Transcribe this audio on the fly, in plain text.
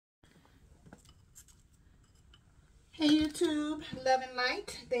Hey YouTube, love and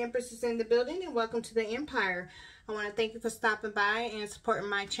light. The Empress is in the building and welcome to the Empire. I want to thank you for stopping by and supporting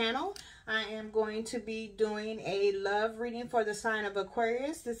my channel. I am going to be doing a love reading for the sign of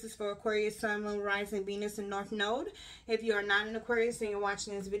Aquarius. This is for Aquarius, Sun, Moon, Rising, Venus, and North Node. If you are not an Aquarius and you're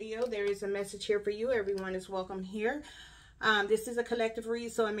watching this video, there is a message here for you. Everyone is welcome here. This is a collective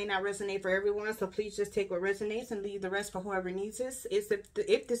read, so it may not resonate for everyone, so please just take what resonates and leave the rest for whoever needs this.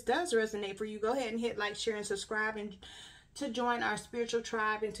 If this does resonate for you, go ahead and hit like, share, and subscribe and to join our spiritual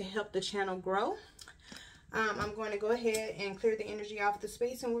tribe and to help the channel grow. I'm going to go ahead and clear the energy off the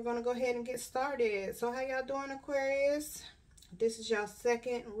space, and we're going to go ahead and get started. So how y'all doing, Aquarius? This is y'all's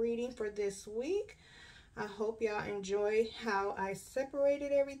second reading for this week. I hope y'all enjoy how I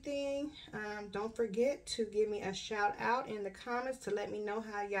separated everything. Don't forget to give me a shout out in the comments to let me know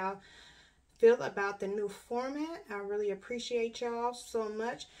how y'all feel about the new format. I really appreciate y'all so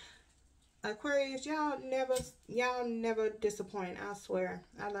much. Aquarius, y'all never disappoint. I swear.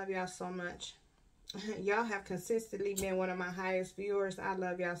 I love y'all so much. Y'all have consistently been one of my highest viewers. I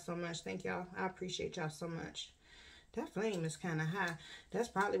love y'all so much. Thank y'all. I appreciate y'all so much. That flame is kind of high. That's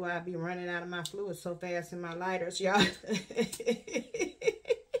probably why I be running out of my fluid so fast in my lighters, y'all. I'll turn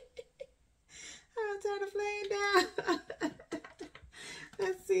the flame down.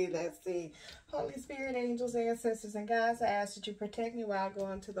 Let's see. Holy Spirit, angels, ancestors, and guides, I ask that you protect me while I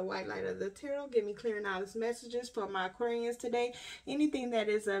go into the white light of the tarot. Give me clear and honest messages for my Aquarians today. Anything that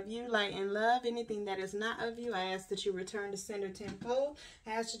is of you, light and love. Anything that is not of you, I ask that you return to sender tenfold.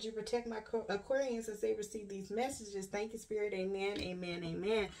 I ask that you protect my Aquarians as they receive these messages. Thank you, Spirit. Amen, amen,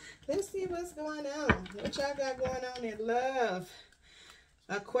 amen. Let's see what's going on. What y'all got going on in love?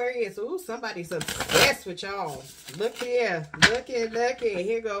 Aquarius, ooh, somebody's obsessed with y'all. Look here, looky.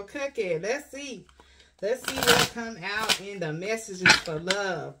 Here go Cookie. Let's see what come out in the messages for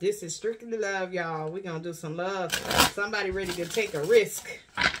love. This is strictly love, y'all. We're gonna do some love. Somebody ready to take a risk.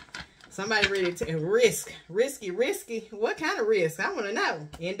 Somebody ready to take a risk. Risky. What kind of risk? I want to know.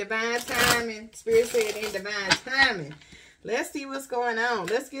 In divine timing. Spirit said in divine timing. Let's see what's going on.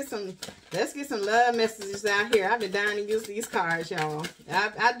 Let's get some love messages out here. I've been dying to use these cards, y'all.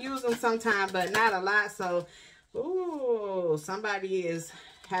 I use them sometimes, but not a lot. So, ooh, somebody is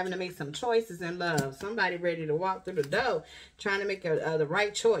having to make some choices in love. Somebody ready to walk through the door, trying to make the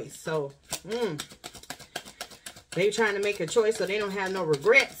right choice. So, they trying to make a choice so they don't have no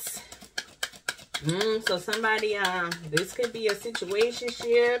regrets. So somebody, this could be a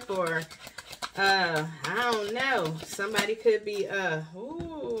situationship or... I don't know. Somebody could be,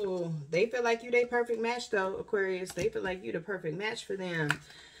 ooh, they feel like you they perfect match though, Aquarius. They feel like you the perfect match for them.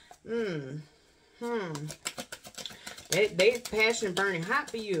 They passion burning hot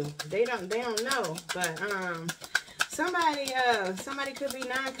for you. They don't know. But, somebody could be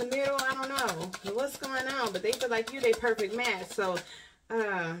non-committal. I don't know what's going on, but they feel like you they perfect match. So,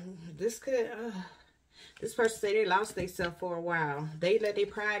 this could, this person say they lost themselves for a while. They let their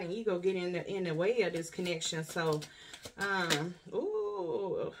pride and ego get in the way of this connection. So,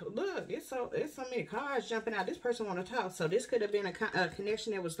 ooh, look, it's so many cards jumping out. This person want to talk. So this could have been a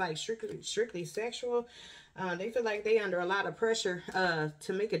connection that was like strictly sexual. They feel like they under a lot of pressure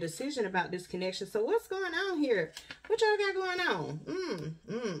to make a decision about this connection. So what's going on here? What y'all got going on?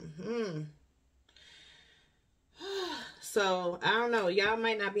 So, I don't know. Y'all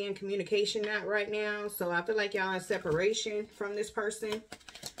might not be in communication right now. So, I feel like y'all in separation from this person.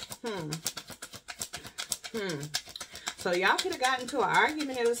 So, y'all could have gotten into an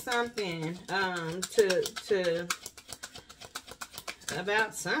argument or something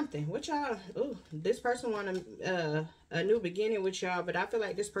about something. What y'all... Ooh, this person want a new beginning with y'all. But I feel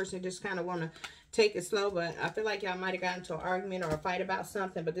like this person just kind of want to take it slow. But I feel like y'all might have gotten into an argument or a fight about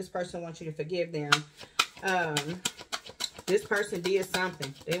something. But this person wants you to forgive them. This person did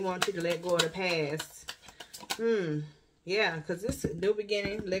something. They want you to let go of the past. Yeah, because this is new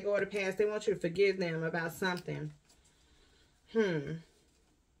beginning. Let go of the past. They want you to forgive them about something.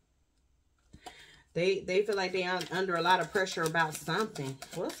 They feel like they're under a lot of pressure about something.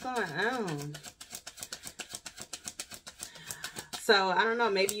 What's going on? So, I don't know.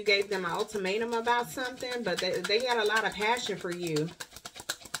 Maybe you gave them an ultimatum about something. But they got a lot of passion for you,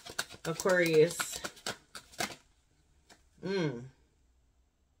 Aquarius.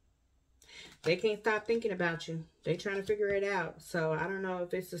 They can't stop thinking about you. They trying to figure it out. So, I don't know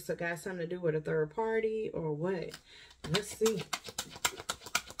if it's just got something to do with a third party or what. Let's see.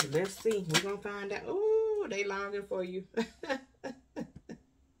 Let's see. We're going to find out. Ooh, they longing for you.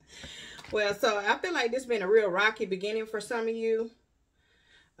 Well, so I feel like this has been a real rocky beginning for some of you.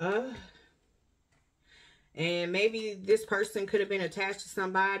 And maybe this person could have been attached to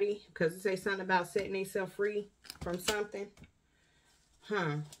somebody, because it says something about setting themselves free from something.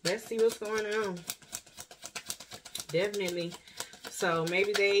 Let's see what's going on. Definitely. So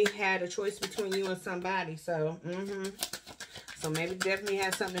maybe they had a choice between you and somebody. So, so maybe definitely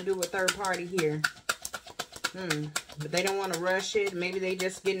has something to do with third party here. But they don't want to rush it. Maybe they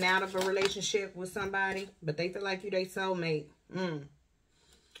just getting out of a relationship with somebody, but they feel like you their soulmate. And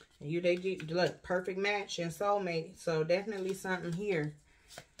you, they look, perfect match and soulmate. So definitely something here.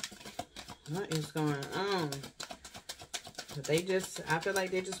 What is going on? But they just, I feel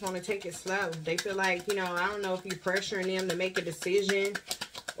like they just want to take it slow. They feel like, you know, I don't know if you're pressuring them to make a decision,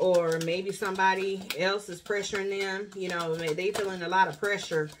 or maybe somebody else is pressuring them. You know, they feeling a lot of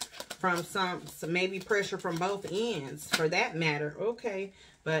pressure from some maybe pressure from both ends, for that matter. Okay,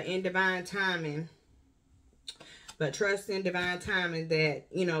 but in divine timing. But trust in divine timing that,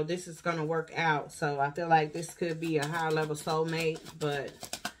 you know, this is going to work out. So I feel like this could be a higher level soulmate. But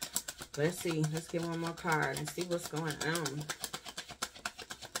let's see. Let's get one more card and see what's going on.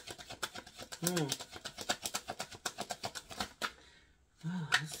 Oh,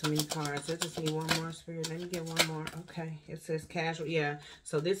 there's so many cards. I just need one more, Spirit. Let me get one more. Okay. It says casual. Yeah.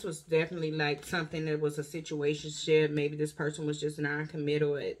 So this was definitely like something that was a situationship. Maybe this person was just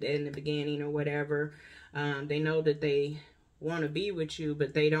non-committal in the beginning or whatever. They know that they want to be with you,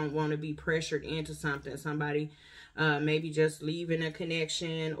 but they don't want to be pressured into something. Somebody maybe just leaving a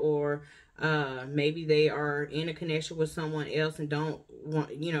connection, or maybe they are in a connection with someone else and don't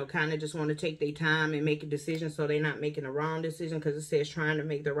want, you know, kind of just want to take their time and make a decision, so they're not making the wrong decision, because it says trying to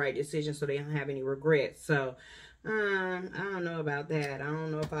make the right decision so they don't have any regrets. So I don't know about that. I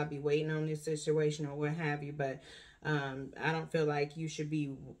don't know if I'll be waiting on this situation or what have you, but I don't feel like you should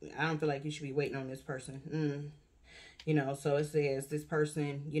be waiting on this person. You know, so it says this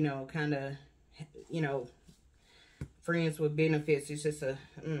person, you know, kind of, you know, friends with benefits. It's just a,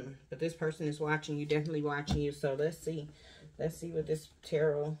 but this person is watching you, definitely watching you. So let's see what this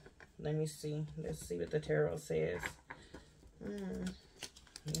tarot, let's see what the tarot says.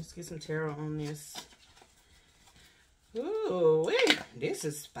 Let's get some tarot on this. Ooh, wait, this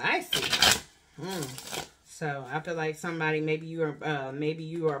is spicy. So I feel like somebody, maybe you are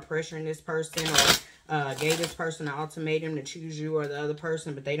pressuring this person, or gave this person an ultimatum to choose you or the other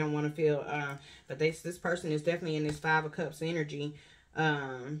person, but they don't want to feel, but this person is definitely in this Five of Cups energy.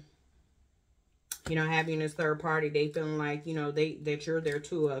 You know, having this third party, they feeling like, you know, that you're their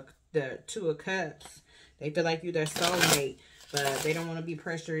Two of Cups. They feel like you're their soulmate, but they don't want to be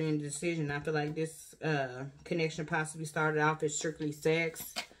pressured in the decision. I feel like this connection possibly started off as strictly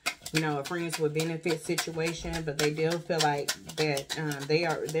sex. You know, a friends with benefit situation, but they do feel like that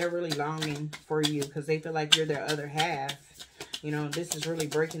they're really longing for you, because they feel like you're their other half. You know, this is really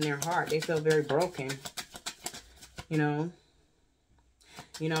breaking their heart. They feel very broken. You know,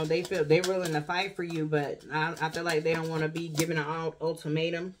 they feel they're willing to fight for you, but I feel like they don't want to be given an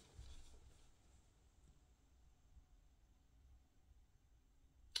ultimatum.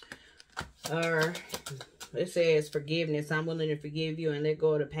 Or it says forgiveness. I'm willing to forgive you and let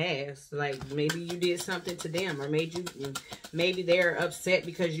go of the past. Like maybe you did something to them, or maybe they're upset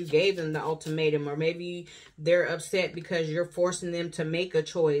because you gave them the ultimatum, or maybe they're upset because you're forcing them to make a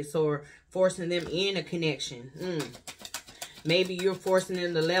choice, or forcing them in a connection. Maybe you're forcing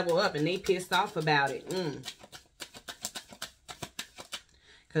them to level up and they pissed off about it.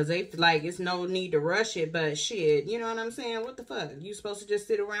 Because they like, it's no need to rush it, but shit, you know what I'm saying? What the fuck? You supposed to just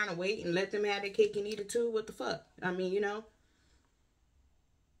sit around and wait and let them have their cake and eat it too? What the fuck? I mean, you know?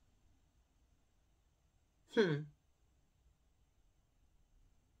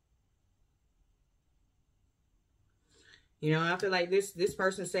 You know, I feel like this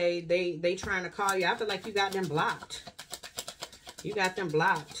person say they trying to call you. I feel like you got them blocked. You got them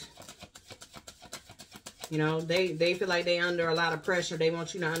blocked. You know, they feel like they under a lot of pressure. They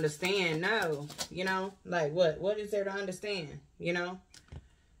want you to understand. No, you know, like what is there to understand? You know?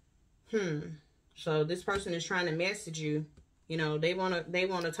 So this person is trying to message you. You know, they want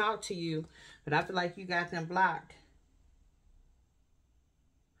to talk to you, but I feel like you got them blocked.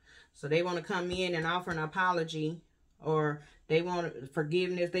 So they want to come in and offer an apology, or they want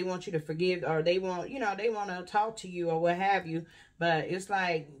forgiveness. They want you to forgive, or they want, you know, they want to talk to you or what have you. But it's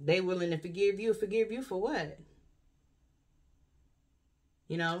like they willing to forgive you. Forgive you for what?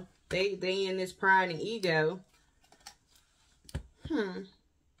 You know, they in this pride and ego.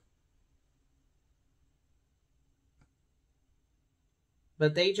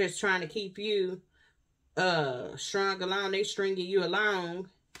 But they just trying to keep you strung along. They stringing you along.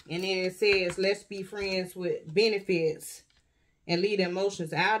 And then it says, let's be friends with benefits and leave the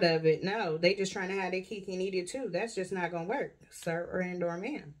emotions out of it. No, they just trying to have their cake and eat it too. That's just not going to work, sir or and/or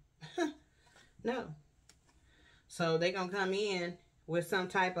man. No. So they going to come in with some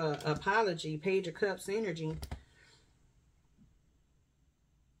type of apology, Page of Cups energy.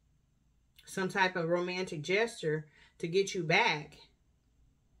 Some type of romantic gesture to get you back.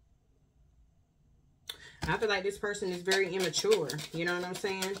 I feel like this person is very immature. You know what I'm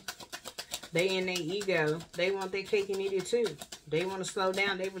saying? They in their ego. They want their cake and eat it too. They want to slow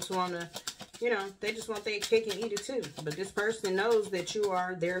down. They just want to, you know, they just want their cake and eat it too. But this person knows that you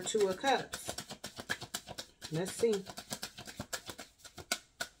are their Two of Cups. Let's see.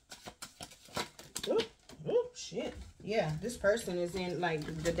 Oh, shit. Yeah, this person is in,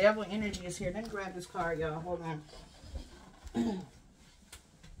 like, the devil energy is here. Let me grab this card, y'all. Hold on.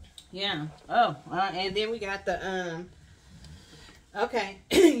 Yeah. Oh, and then we got the, okay.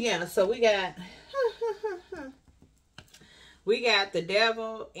 Yeah, so we got, the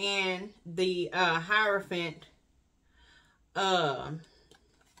devil and the, Hierophant,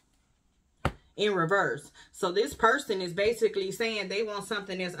 in reverse. So this person is basically saying they want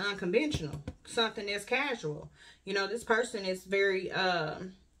something that's unconventional, something that's casual. You know, this person is very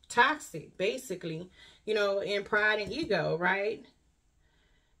toxic, basically, you know, in pride and ego, right?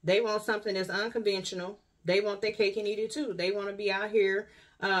 They want something that's unconventional. They want their cake and eat it too. They want to be out here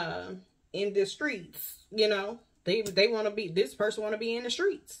in the streets, you know. They want to be, this person want to be in the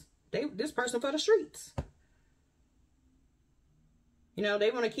streets. This person for the streets. You know,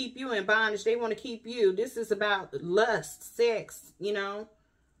 they want to keep you in bondage. They want to keep you. This is about lust, sex, you know.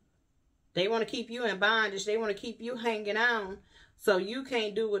 They want to keep you in bondage. They want to keep you hanging on so you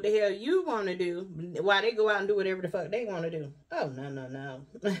can't do what the hell you want to do while they go out and do whatever the fuck they want to do. Oh, no, no, no.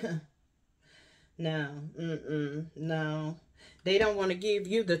 No. No. They don't want to give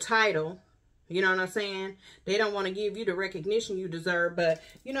you the title. You know what I'm saying? They don't want to give you the recognition you deserve. But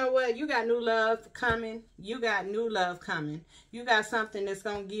you know what? You got new love coming. You got new love coming. You got something that's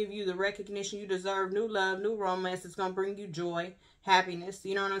going to give you the recognition you deserve. New love, new romance. It's going to bring you joy, happiness.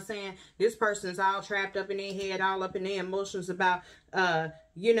 You know what I'm saying? This person's all trapped up in their head, all up in their emotions about,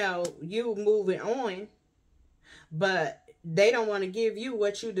 you know, you moving on. But they don't want to give you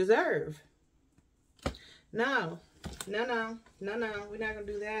what you deserve. No. No. We're not going to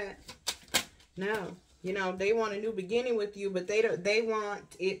do that. No, you know, they want a new beginning with you, but they want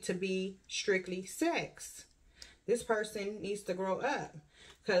it to be strictly sex. This person needs to grow up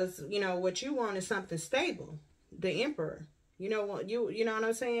because, you know, what you want is something stable. The Emperor, you know what, you know what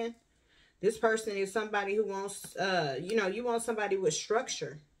I'm saying? This person is somebody who wants, you know, you want somebody with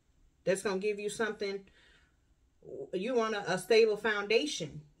structure that's going to give you something. You want a stable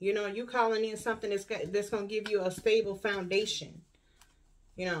foundation. You know, you calling in something that's going to give you a stable foundation,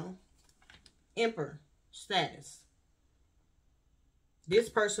 you know. Emperor status. This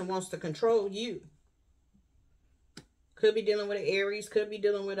person wants to control you. Could be dealing with an Aries, could be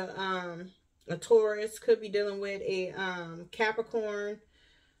dealing with a Taurus, could be dealing with a Capricorn,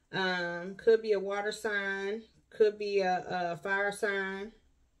 could be a water sign, could be a fire sign,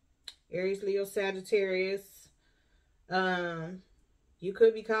 Aries, Leo, Sagittarius. You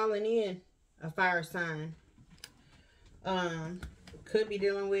could be calling in a fire sign. Could be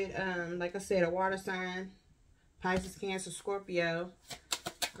dealing with, like I said, a water sign, Pisces, Cancer, Scorpio.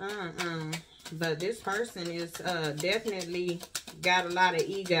 But this person is definitely got a lot of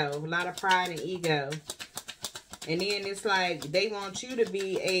ego, a lot of pride and ego. And then it's like they want you to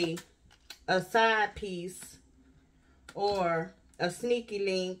be a side piece or a sneaky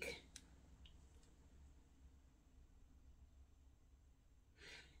link.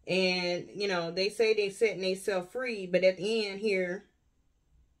 And, you know, they say they setting themselves free, but at the end here,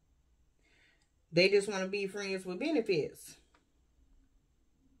 they just want to be friends with benefits.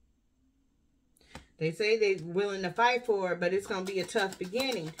 They say they're willing to fight for it, but it's going to be a tough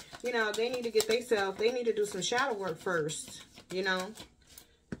beginning. You know, they need to get themselves, they need to do some shadow work first, you know.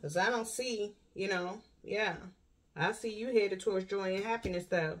 Because I don't see, you know, yeah. I see you headed towards joy and happiness,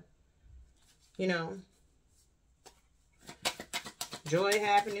 though. You know. Joy,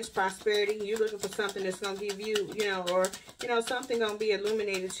 happiness, prosperity. You're looking for something that's going to give you, you know, or, you know, something going to be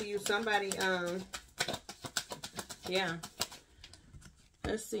illuminated to you. Somebody, yeah.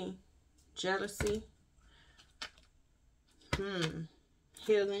 Let's see. Jealousy.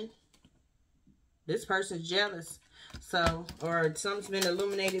 Healing. This person's jealous. So, or something's been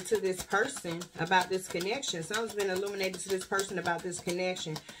illuminated to this person about this connection. Something's been illuminated to this person about this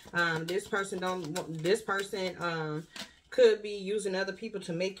connection. This person could be using other people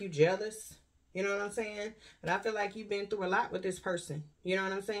to make you jealous. You know what I'm saying? But I feel like you've been through a lot with this person. You know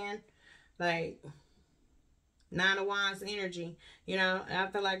what I'm saying? Like, Nine of Wands energy. You know, I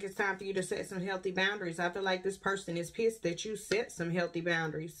feel like it's time for you to set some healthy boundaries. I feel like this person is pissed that you set some healthy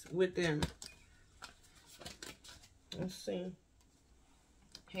boundaries with them. Let's see.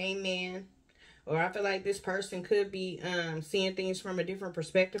 Hangman. Or I feel like this person could be seeing things from a different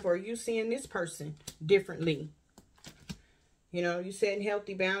perspective, or you seeing this person differently. You know, you setting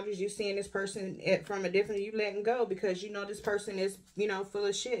healthy boundaries. You seeing this person from a different, you letting go because you know this person is, you know, full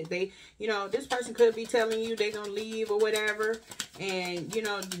of shit. They, you know, this person could be telling you they gonna leave or whatever. And, you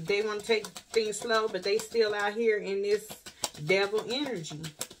know, they want to take things slow, but they still out here in this devil energy.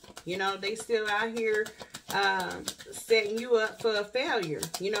 You know, they still out here setting you up for a failure.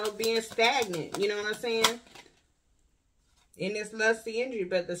 You know, being stagnant. You know what I'm saying? In this lusty energy.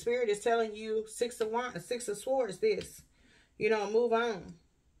 But the spirit is telling you Six of Swords, this. You know, move on.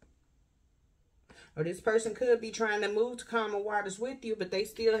 Or this person could be trying to move to calmer waters with you, but they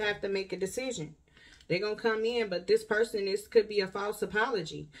still have to make a decision. They're going to come in, but this person could be a false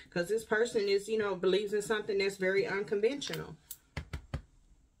apology. Because this person is, you know, believes in something that's very unconventional.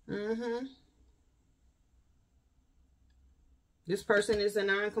 This person is a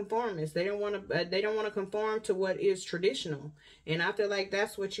nonconformist. They don't want to conform to what is traditional. And I feel like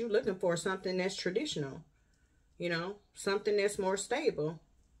that's what you're looking for, something that's traditional. You know, something that's more stable.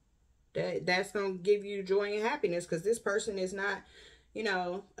 That's going to give you joy and happiness, because this person is not, you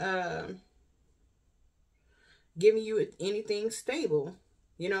know, giving you anything stable.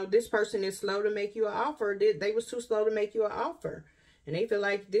 You know, this person is slow to make you an offer. They was too slow to make you an offer. And they feel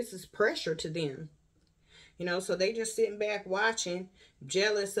like this is pressure to them. You know, so they just sitting back watching,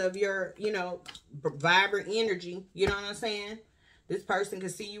 jealous of your, you know, vibrant energy. You know what I'm saying? This person can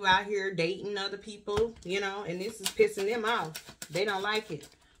see you out here dating other people, you know, and this is pissing them off. They don't like it.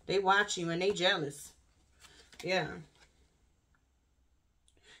 They watch you and they jealous. Yeah.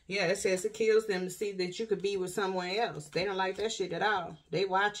 Yeah, it says it kills them to see that you could be with someone else. They don't like that shit at all. They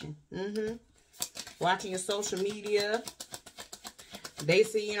watching. Watching your social media. They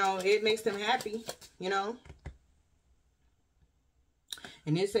see, you know, it makes them happy, you know.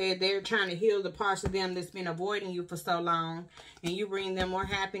 And it said they're trying to heal the parts of them that's been avoiding you for so long. And you bring them more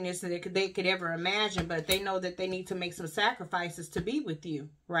happiness than they could ever imagine. But they know that they need to make some sacrifices to be with you,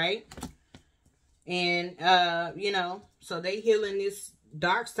 right? And, you know, so they healing this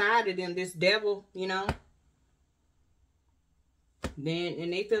dark side of them, this devil, you know.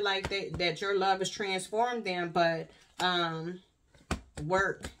 And they feel like that your love has transformed them. But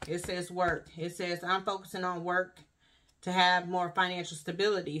work, it says work. It says I'm focusing on work to have more financial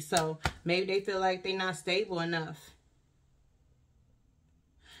stability. So maybe they feel like they're not stable enough.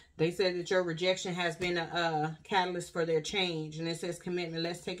 They said that your rejection has been a catalyst for their change. And it says commitment.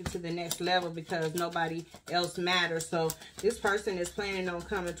 Let's take it to the next level because nobody else matters. So this person is planning on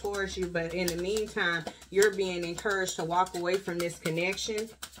coming towards you. But in the meantime, you're being encouraged to walk away from this connection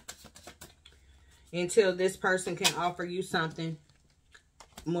until this person can offer you something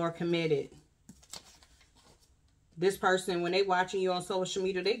more committed. This person, when they watching you on social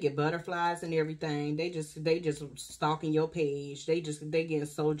media, they get butterflies and everything. They just stalking your page. They getting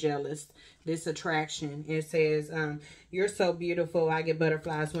so jealous. This attraction. It says, you're so beautiful. I get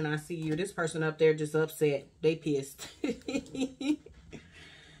butterflies when I see you. This person up there just upset. They pissed.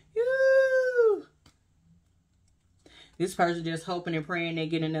 This person just hoping and praying they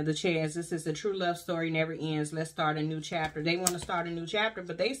get another chance. This is a true love story, never ends. Let's start a new chapter. They want to start a new chapter,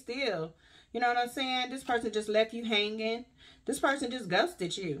 but they still... You know what I'm saying? This person just left you hanging. This person just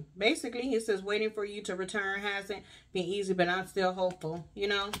ghosted you. Basically, it says waiting for you to return hasn't been easy, but I'm still hopeful. You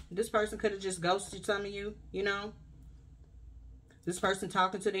know, this person could have just ghosted some of you, you know. This person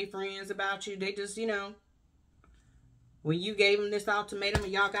talking to their friends about you. They just, you know, when you gave them this ultimatum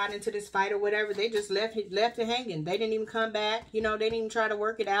and y'all got into this fight or whatever, they just left it hanging. They didn't even come back. You know, they didn't even try to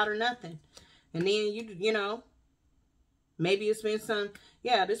work it out or nothing. And then, you know, maybe it's been some...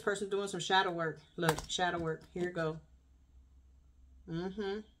 Yeah, this person's doing some shadow work. Look, shadow work. Here you go.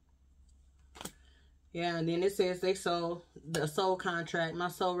 Yeah, and then it says they sold the soul contract. My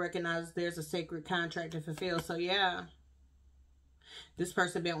soul recognizes there's a sacred contract to fulfill. So, yeah. This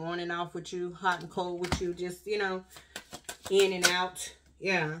person been on and off with you, hot and cold with you. Just, you know, in and out.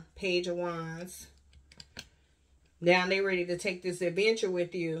 Yeah, Page of Wands. Now they ready to take this adventure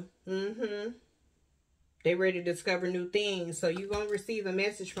with you. They ready to discover new things. So you're going to receive a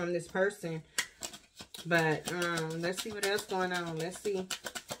message from this person. But let's see what else going on. Let's see.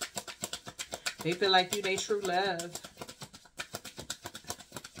 They feel like you, they true love.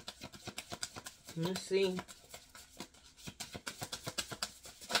 Let's see.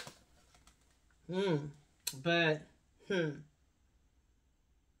 But,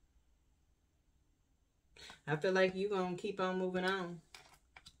 I I feel like you're going to keep on moving on.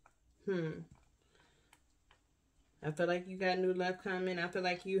 I feel like you got new love coming. I feel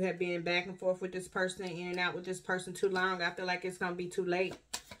like you have been back and forth with this person, in and out with this person too long. I feel like it's going to be too late.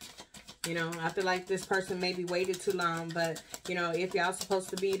 You know, I feel like this person maybe waited too long. But, you know, if y'all supposed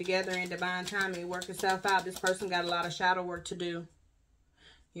to be together in divine timing, work itself out, this person got a lot of shadow work to do.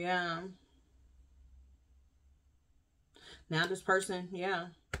 Yeah. Now this person, yeah.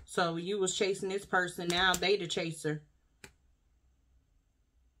 So you was chasing this person. Now they the chaser.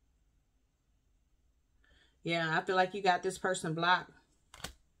 Yeah, I feel like you got this person blocked.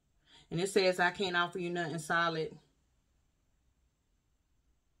 And it says, I can't offer you nothing solid.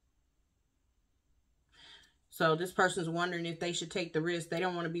 So this person's wondering if they should take the risk. They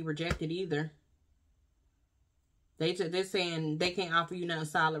don't want to be rejected either. They're saying they can't offer you nothing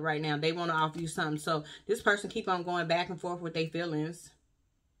solid right now. They want to offer you something. So this person keep on going back and forth with their feelings.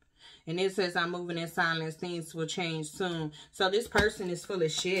 And it says, I'm moving in silence. Things will change soon. So this person is full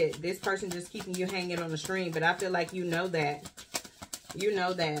of shit. This person just keeping you hanging on the string. But I feel like you know that. You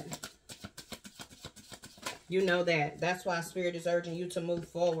know that. You know that. That's why Spirit is urging you to move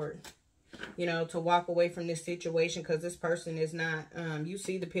forward. You know, to walk away from this situation. Because this person is not, you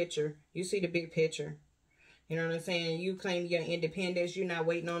see the picture. You see the big picture. You know what I'm saying? You claim your independence. You're not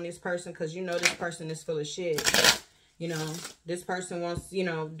waiting on this person because you know this person is full of shit. You know, this person wants, you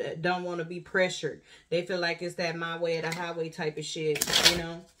know, don't want to be pressured. They feel like it's that my way or the highway type of shit, you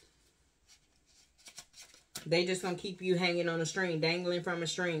know. They just going to keep you hanging on a string, dangling from a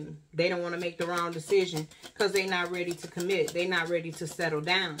string. They don't want to make the wrong decision because they're not ready to commit. They're not ready to settle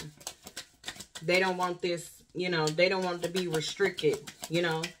down. They don't want this, you know, they don't want to be restricted, you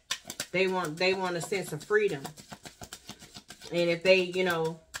know. They want a sense of freedom. And if they, you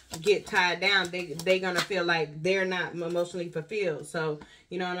know, get tied down, they're going to feel like they're not emotionally fulfilled. So,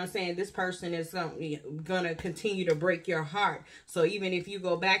 you know what I'm saying? This person is going to continue to break your heart. So even if you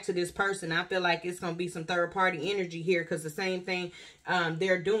go back to this person, I feel like it's going to be some third party energy here. Because the same thing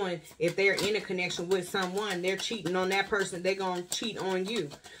they're doing, if they're in a connection with someone, they're cheating on that person. They're going to cheat on you.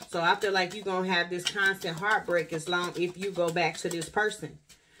 So I feel like you're going to have this constant heartbreak if you go back to this person.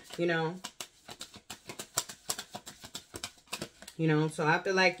 You know. You know, so I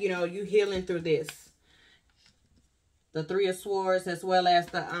feel like, you know, you healing through this. The Three of Swords as well as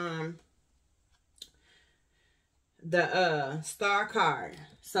the Star card.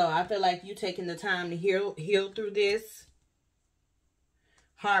 So I feel like you taking the time to heal through this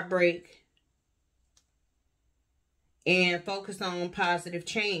heartbreak and focus on positive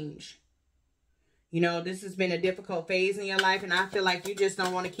change. You know, this has been a difficult phase in your life, and I feel like you just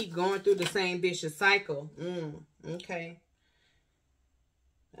don't want to keep going through the same vicious cycle. Okay.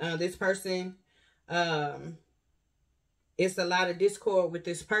 This person, it's a lot of discord with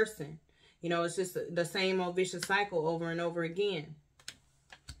this person. You know, it's just the same old vicious cycle over and over again.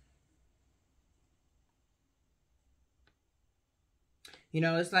 You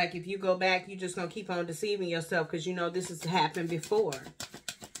know, it's like if you go back, you're just going to keep on deceiving yourself because you know this has happened before.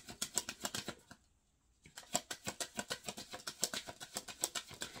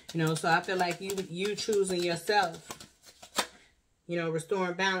 You know, so I feel like you choosing yourself. You know,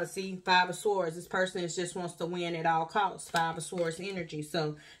 restoring balance. See, Five of Swords. This person just wants to win at all costs. Five of Swords energy.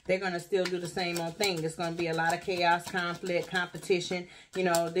 So they're going to still do the same old thing. It's going to be a lot of chaos, conflict, competition. You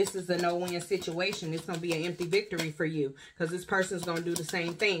know, this is a no-win situation. It's going to be an empty victory for you. Because this person's going to do the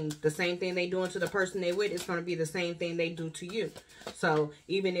same thing. The same thing they doing to the person they with, it's going to be the same thing they do to you. So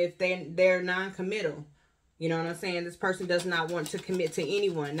even if they're non-committal, you know what I'm saying? This person does not want to commit to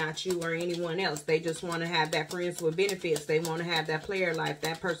anyone, not you or anyone else. They just want to have that friends with benefits. They want to have that player life.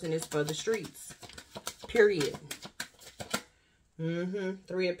 That person is for the streets. Period.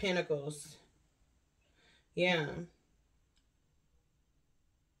 Three of Pentacles. Yeah.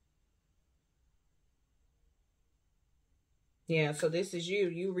 Yeah, so this is you.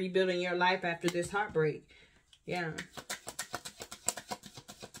 You rebuilding your life after this heartbreak. Yeah.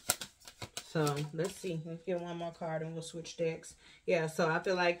 So, let's see. Let's get one more card and we'll switch decks. Yeah, so I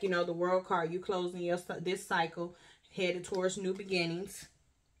feel like, you know, the World card, you closing this cycle, headed towards new beginnings,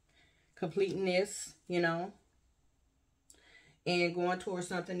 completing this, you know, and going towards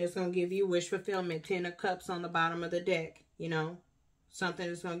something that's going to give you wish fulfillment. 10 of Cups on the bottom of the deck, you know, something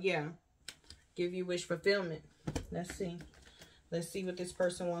that's going to, yeah, give you wish fulfillment. Let's see. Let's see what this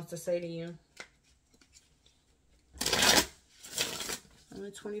person wants to say to you.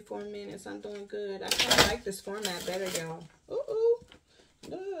 Only 24 minutes. I'm doing good. I kind of like this format better, y'all. Ooh.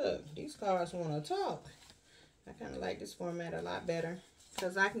 Look. These cards want to talk. I kind of like this format a lot better.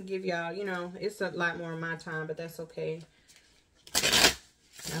 Because I can give y'all, you know, it's a lot more of my time, but that's okay.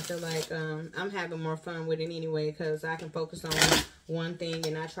 I feel like I'm having more fun with it anyway, because I can focus on one thing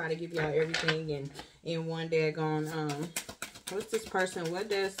and I try to give y'all everything and in one daggone, what's this person? What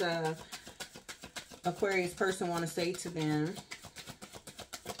does Aquarius person want to say to them?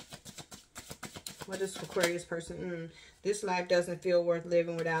 What does Aquarius person? This life doesn't feel worth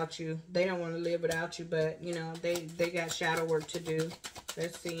living without you. They don't want to live without you, but, you know, they got shadow work to do.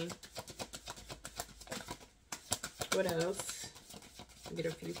 Let's see. What else? Get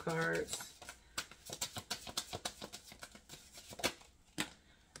a few cards.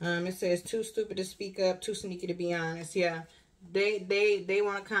 It says, too stupid to speak up, too sneaky to be honest. Yeah, they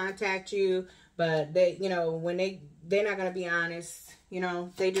want to contact you, but they, you know, when they're not gonna be honest. You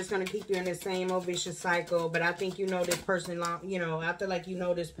know, they just gonna keep you in the same old vicious cycle. But I think you know this person long. You know, I feel like you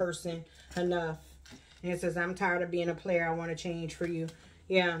know this person enough. And it says, I'm tired of being a player. I want to change for you.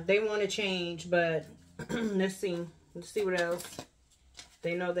 Yeah, they want to change, but let's see. Let's see what else.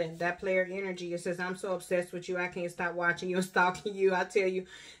 They know that player energy. It says, I'm so obsessed with you. I can't stop watching you and stalking you. I tell you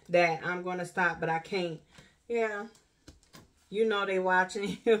that I'm going to stop, but I can't. Yeah. You know they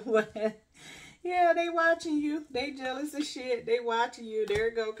watching you. Yeah, they watching you. They jealous as shit. They watching you.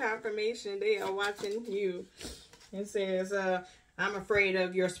 There go confirmation. They are watching you. It says, I'm afraid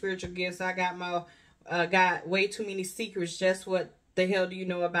of your spiritual gifts. I got way too many secrets. Just what the hell do you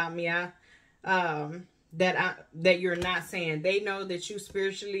know about me? That you're not saying. They know that you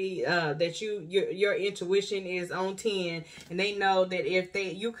spiritually, that your intuition is on 10, and they know that if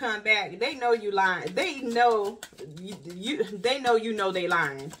you come back, they know you lying. They know you know they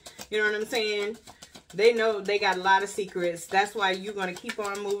lying. You know what I'm saying? They know they got a lot of secrets. That's why you're gonna keep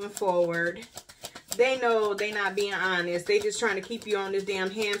on moving forward. They know they not being honest. They just trying to keep you on this damn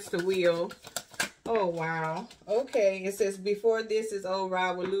hamster wheel. Oh wow. Okay. It says, before this is over,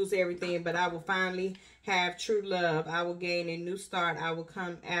 I will lose everything, but I will finally have true love. I will gain a new start. I will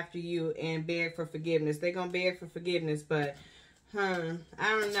come after you and beg for forgiveness. They're gonna beg for forgiveness, but I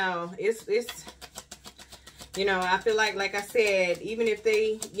don't know. It's you know, I feel like I said, even if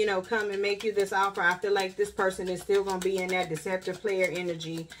they, you know, come and make you this offer, I feel like this person is still going to be in that deceptive player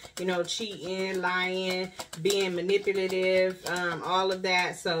energy, you know, cheating, lying, being manipulative, all of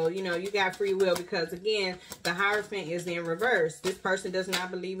that. So, you know, you got free will because, again, the Hierophant is in reverse. This person does not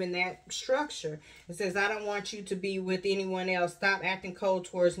believe in that structure. It says, I don't want you to be with anyone else. Stop acting cold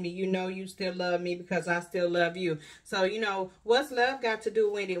towards me. You know you still love me because I still love you. So, you know, what's love got to do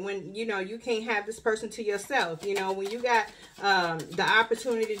with it when, you know, you can't have this person to yourself? You know, when you got the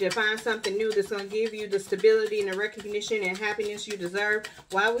opportunity to find something new that's going to give you the stability and the recognition and happiness you deserve,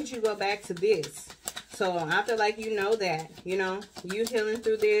 why would you go back to this? So I feel like you know that, you know, you healing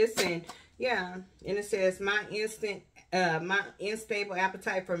through this. And yeah, and it says, my unstable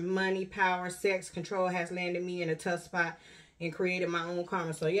appetite for money, power, sex, control has landed me in a tough spot and created my own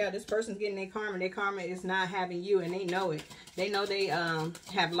karma. So yeah, this person's getting their karma. Their karma is not having you, and they know it. They know they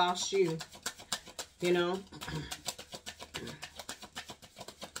have lost you. You know,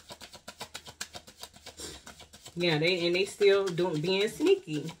 yeah, they still being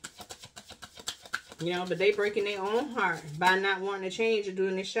sneaky. You know, but they breaking their own heart by not wanting to change or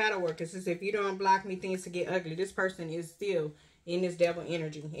doing this shadow work. It's as if you don't block me, things to get ugly. This person is still in this devil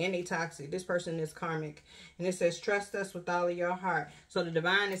energy, and they toxic. This person is karmic. And it says, trust us with all of your heart. So the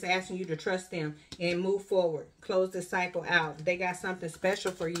divine is asking you to trust them and move forward. Close this cycle out. They got something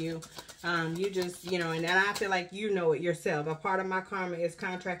special for you. You just, you know, and I feel like you know it yourself. A part of my karma is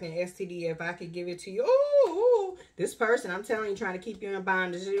contracting STD. If I could give it to you. Ooh, this person, I'm telling you, trying to keep you in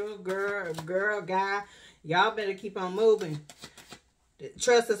bondage. You girl, guy, y'all better keep on moving.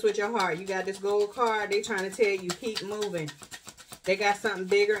 Trust us with your heart. You got this gold card. They trying to tell you, keep moving. They got something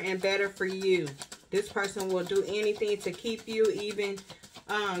bigger and better for you. This person will do anything to keep you, even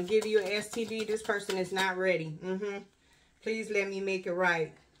give you an STD. This person is not ready. Please let me make it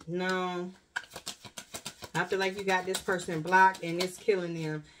right. No. I feel like you got this person blocked and it's killing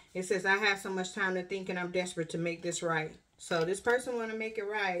them. It says, I have so much time to think and I'm desperate to make this right. So this person want to make it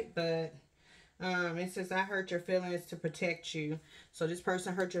right, but it says, I hurt your feelings to protect you. So this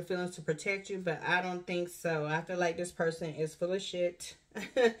person hurt your feelings to protect you, but I don't think so. I feel like this person is full of shit.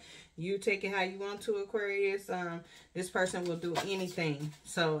 You take it how you want to, Aquarius. This person will do anything.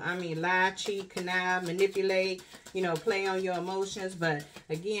 So, I mean, lie, cheat, connive, manipulate, you know, play on your emotions. But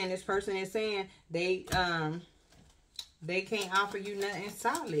again, this person is saying they can't offer you nothing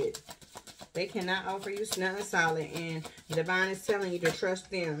solid. They cannot offer you nothing solid. And the divine is telling you to trust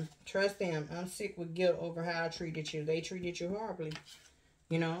them. Trust them. I'm sick with guilt over how I treated you. They treated you horribly.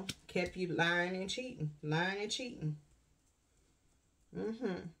 You know, kept you lying and cheating. Lying and cheating.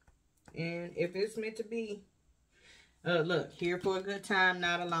 And if it's meant to be, Look, here for a good time,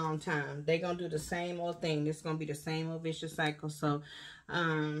 not a long time. They gonna do the same old thing. This gonna be the same old vicious cycle. So,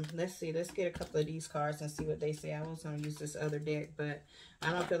 let's see. Let's get a couple of these cards and see what they say. I was gonna use this other deck, but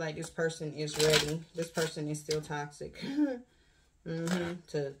I don't feel like this person is ready. This person is still toxic.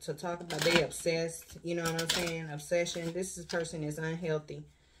 To talk about, they obsessed. You know what I'm saying? Obsession. This person is unhealthy.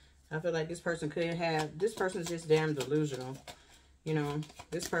 I feel like this person could have. This person's just damn delusional. You know,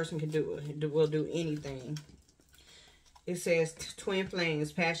 this person will do anything. It says twin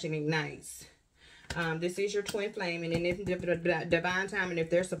flames, passion ignites. This is your twin flame, and in divine time, and if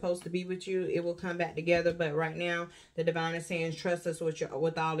they're supposed to be with you, it will come back together. But right now, the divine is saying, trust us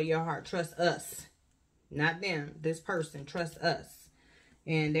with all of your heart. Trust us, not them. This person, trust us.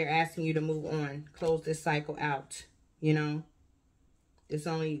 And they're asking you to move on, close this cycle out. You know, it's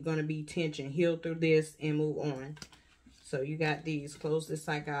only going to be tension. Heal through this and move on. So you got these, close this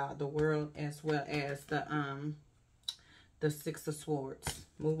cycle out, the world, as well as the Six of Swords.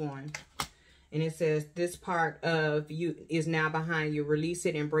 Move on. And it says, this part of you is now behind you. Release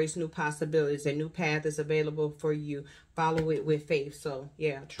it. Embrace new possibilities. A new path is available for you. Follow it with faith. So,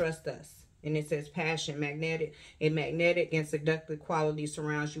 yeah, trust us. And it says, passion, magnetic and seductive quality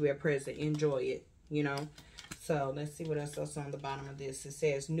surrounds you at present. Enjoy it, you know. So, let's see what else on the bottom of this. It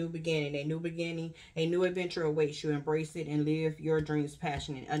says, new beginning, a new adventure awaits you. Embrace it and live your dreams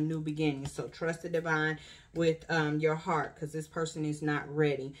passionate. A new beginning. So, trust the divine with your heart, because this person is not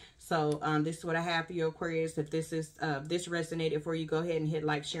ready. So, this is what I have for you, Aquarius. If this resonated for you, go ahead and hit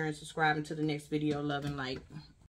like, share, and subscribe. Until the next video, love and light.